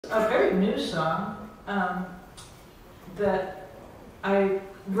a very new song that I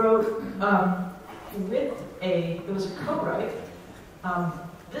wrote it was a co-write.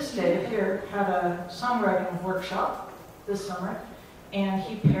 This Dave here had a songwriting workshop this summer, and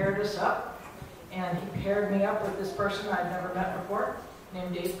he paired us up, and he paired me up with this person I'd never met before,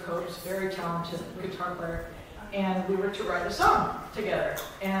 named Dave Copes, very talented guitar player, and we were to write a song together.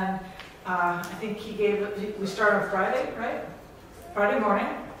 And I think we started on Friday, right? Friday morning,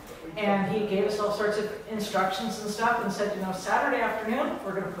 and he gave us all sorts of instructions and stuff and said, Saturday afternoon,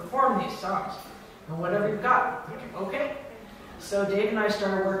 we're going to perform these songs. And whatever you've got. Okay. So Dave and I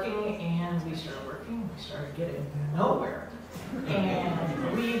started working, and we started getting nowhere.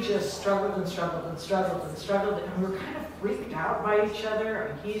 And we just struggled and struggled and struggled and struggled, and we were kind of freaked out by each other. I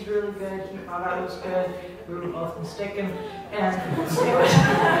mean, he's really good, he thought I was good, we were both mistaken, and we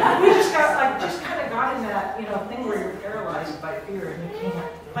just kind of got in that thing where you're paralyzed by fear and you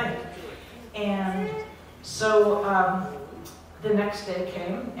can't think. And so the next day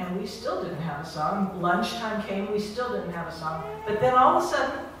came, and we still didn't have a song. Lunchtime came, we still didn't have a song. But then all of a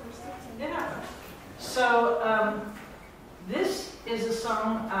sudden, it happened. So this is a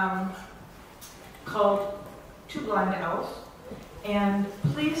song called Two Blind Owls. And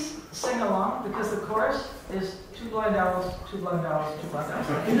please sing along, because the chorus is two blind owls, two blind owls, two blind owls.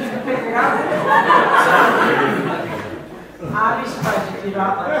 Figure it out? So, I'd be surprised if you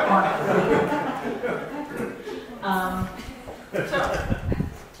don't like one. So,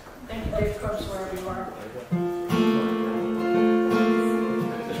 thank you, Dave Copes, wherever you are.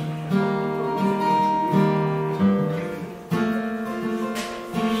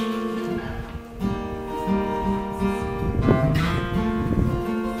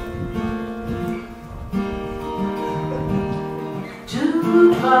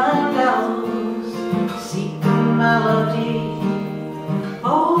 Two blind owls seek a melody.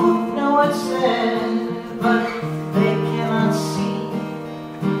 Both know what's said, but they cannot see.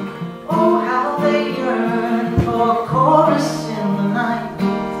 Oh, how they yearn for a chorus in the night.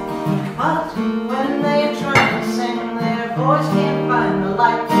 But when they try to sing, their voice can't find the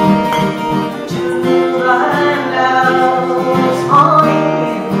light. Two blind owls haunting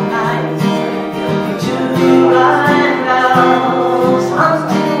in the night. Two blind owls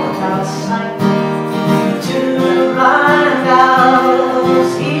hunting without sight. Two blind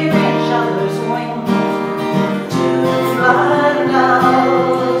owls hear each other's wing. Two blind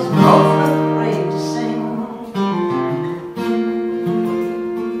owls both afraid to sing.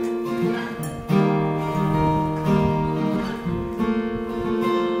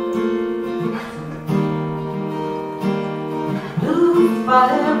 Blue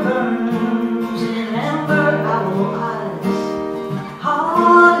fire